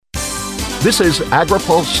This is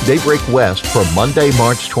AgriPulse Daybreak West for Monday,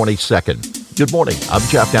 March 22nd. Good morning. I'm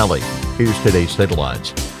Jeff Daly. Here's today's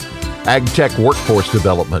headlines. Ag Tech Workforce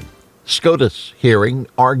Development. SCOTUS hearing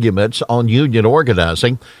arguments on union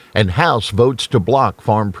organizing, and House votes to block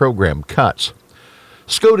farm program cuts.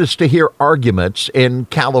 SCOTUS to hear arguments in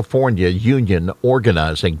California union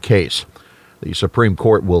organizing case. The Supreme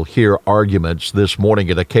Court will hear arguments this morning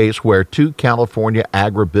in a case where two California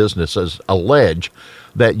agribusinesses allege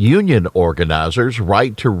that union organizers'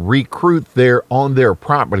 right to recruit on their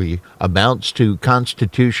property amounts to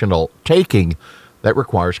constitutional taking that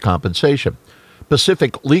requires compensation.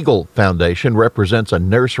 Pacific Legal Foundation represents a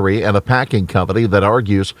nursery and a packing company that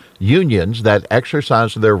argues unions that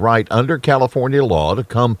exercise their right under California law to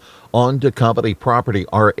come onto company property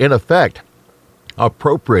are in effect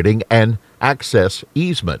appropriating an access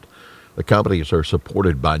easement. The companies are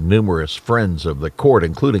supported by numerous friends of the court,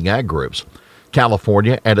 including ag groups.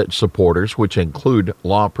 California and its supporters, which include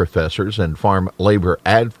law professors and farm labor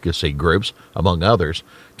advocacy groups, among others,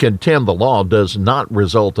 contend the law does not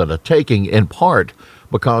result in a taking, in part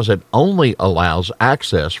because it only allows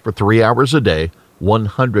access for 3 hours a day,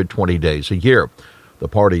 120 days a year. The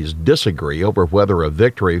parties disagree over whether a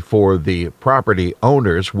victory for the property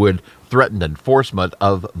owners would threaten enforcement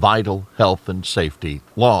of vital health and safety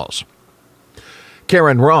laws.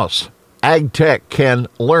 Karen Ross, Ag Tech can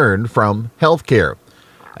learn from healthcare.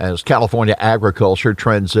 As California agriculture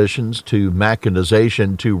transitions to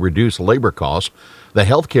mechanization to reduce labor costs, the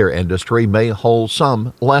healthcare industry may hold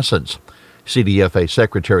some lessons. CDFA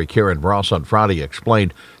Secretary Karen Ross on Friday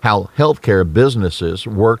explained how healthcare businesses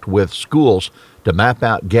worked with schools to map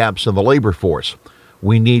out gaps in the labor force.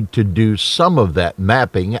 We need to do some of that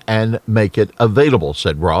mapping and make it available,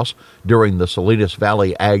 said Ross during the Salinas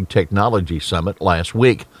Valley Ag Technology Summit last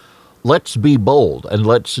week. Let's be bold and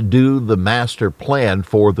let's do the master plan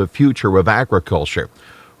for the future of agriculture.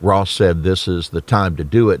 Ross said this is the time to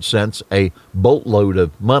do it since a boatload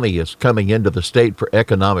of money is coming into the state for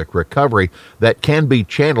economic recovery that can be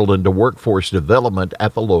channeled into workforce development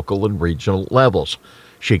at the local and regional levels.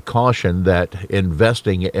 She cautioned that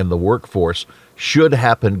investing in the workforce should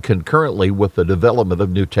happen concurrently with the development of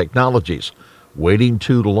new technologies. Waiting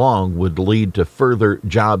too long would lead to further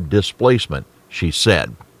job displacement, she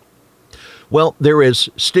said. Well, there is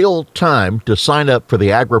still time to sign up for the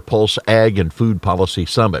AgriPulse Ag and Food Policy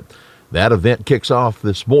Summit. That event kicks off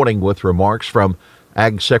this morning with remarks from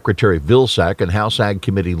Ag Secretary Vilsack and House Ag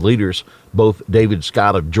Committee leaders, both David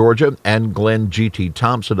Scott of Georgia and Glenn G.T.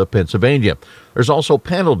 Thompson of Pennsylvania. There's also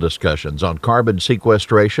panel discussions on carbon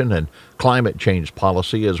sequestration and climate change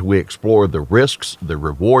policy as we explore the risks, the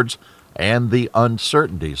rewards, and the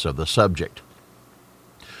uncertainties of the subject.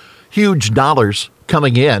 Huge dollars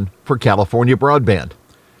coming in for California broadband.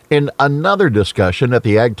 In another discussion at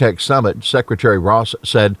the AgTech Summit, Secretary Ross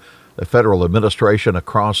said the federal administration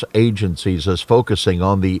across agencies is focusing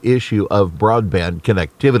on the issue of broadband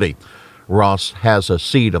connectivity. Ross has a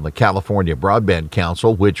seat on the California Broadband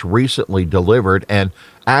Council, which recently delivered an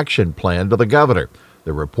action plan to the governor.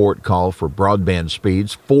 The report called for broadband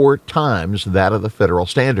speeds 4 times that of the federal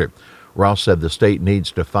standard. Ross said the state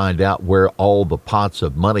needs to find out where all the pots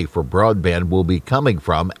of money for broadband will be coming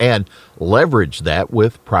from and leverage that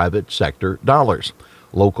with private sector dollars.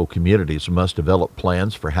 Local communities must develop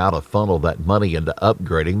plans for how to funnel that money into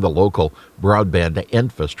upgrading the local broadband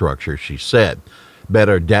infrastructure, she said.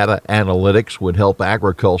 Better data analytics would help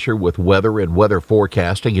agriculture with weather and weather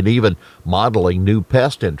forecasting and even modeling new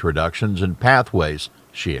pest introductions and pathways,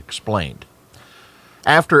 she explained.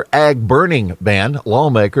 After ag burning ban,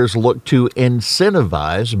 lawmakers look to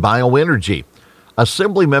incentivize bioenergy.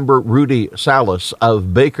 Assemblymember Rudy Salas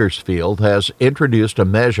of Bakersfield has introduced a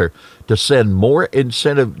measure to send more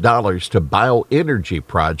incentive dollars to bioenergy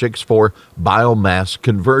projects for biomass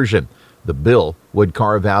conversion. The bill would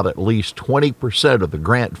carve out at least 20% of the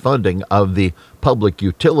grant funding of the Public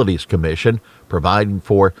Utilities Commission, providing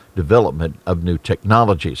for development of new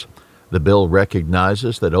technologies. The bill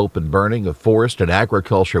recognizes that open burning of forest and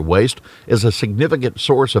agriculture waste is a significant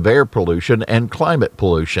source of air pollution and climate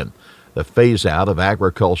pollution. The phase-out of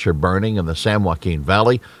agriculture burning in the San Joaquin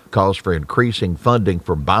Valley calls for increasing funding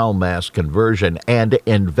for biomass conversion and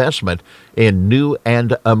investment in new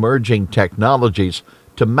and emerging technologies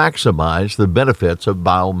to maximize the benefits of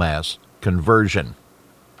biomass conversion.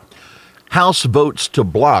 House votes to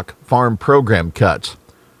block farm program cuts.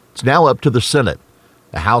 It's now up to the Senate.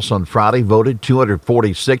 The House on Friday voted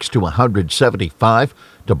 246 to 175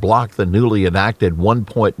 to block the newly enacted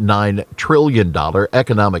 $1.9 trillion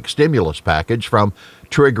economic stimulus package from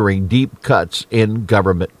triggering deep cuts in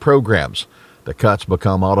government programs. The cuts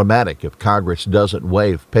become automatic if Congress doesn't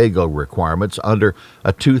waive pay-go requirements under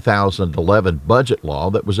a 2011 budget law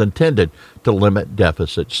that was intended to limit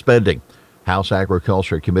deficit spending. House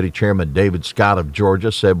Agriculture Committee Chairman David Scott of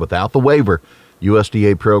Georgia said without the waiver,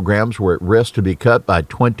 USDA programs were at risk to be cut by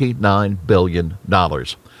 $29 billion.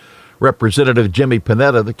 Representative Jimmy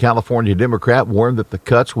Panetta, the California Democrat, warned that the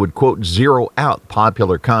cuts would, quote, zero out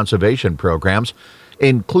popular conservation programs,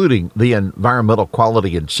 including the Environmental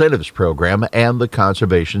Quality Incentives Program and the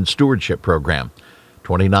Conservation Stewardship Program.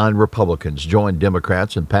 29 Republicans joined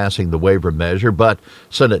Democrats in passing the waiver measure, but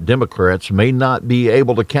Senate Democrats may not be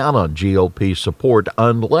able to count on GOP support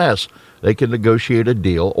unless they can negotiate a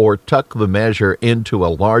deal or tuck the measure into a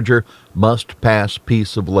larger must-pass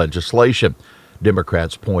piece of legislation.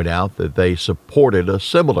 Democrats point out that they supported a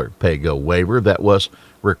similar pay-go waiver that was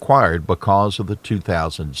required because of the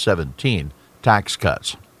 2017 tax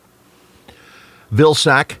cuts.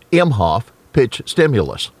 Vilsack Imhoff pitch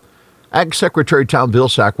stimulus. Ag Secretary Tom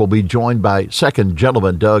Vilsack will be joined by Second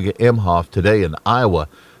Gentleman Doug Imhoff today in Iowa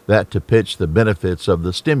to pitch the benefits of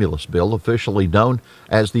the stimulus bill, officially known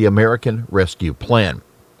as the American Rescue Plan.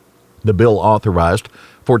 The bill authorized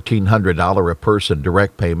 $1,400 a person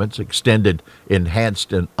direct payments, extended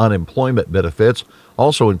enhanced and unemployment benefits,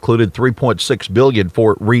 also included $3.6 billion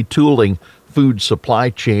for retooling food supply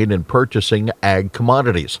chain and purchasing ag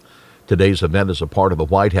commodities. Today's event is a part of the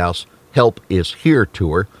White House Help is Here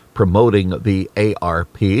tour promoting the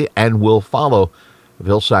ARP and will follow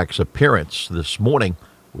Vilsack's appearance this morning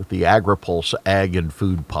with the AgriPulse Ag and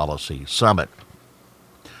Food Policy Summit.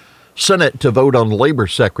 Senate to vote on Labor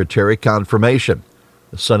Secretary confirmation.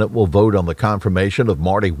 The Senate will vote on the confirmation of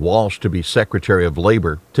Marty Walsh to be Secretary of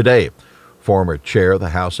Labor today. Former chair of the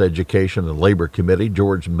House Education and Labor Committee,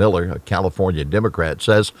 George Miller, a California Democrat,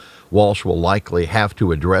 says Walsh will likely have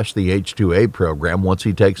to address the H-2A program once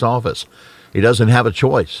he takes office. He doesn't have a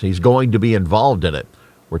choice. He's going to be involved in it.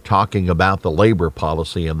 We're talking about the labor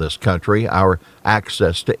policy in this country, our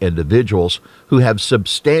access to individuals who have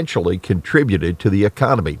substantially contributed to the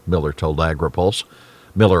economy, Miller told AgriPulse.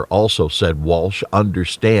 Miller also said Walsh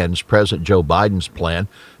understands President Joe Biden's plan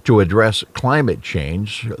to address climate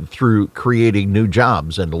change through creating new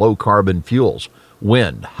jobs in low-carbon fuels,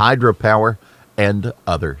 wind, hydropower, and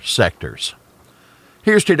other sectors.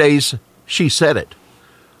 Here's today's She Said It.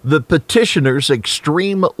 The petitioner's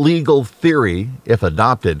extreme legal theory, if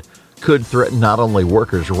adopted, could threaten not only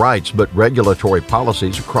workers' rights but regulatory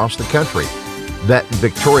policies across the country. That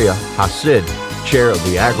Victoria Hasid, chair of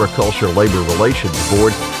the Agriculture Labor Relations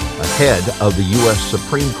Board, ahead of the U.S.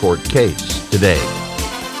 Supreme Court case today.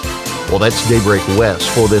 Well, that's Daybreak West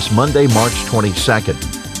for this Monday, March 22nd.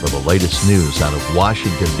 For the latest news out of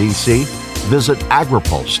Washington, D.C., visit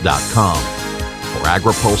agripulse.com. For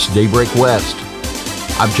AgriPulse Daybreak West,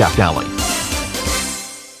 I'm Jeff Daly.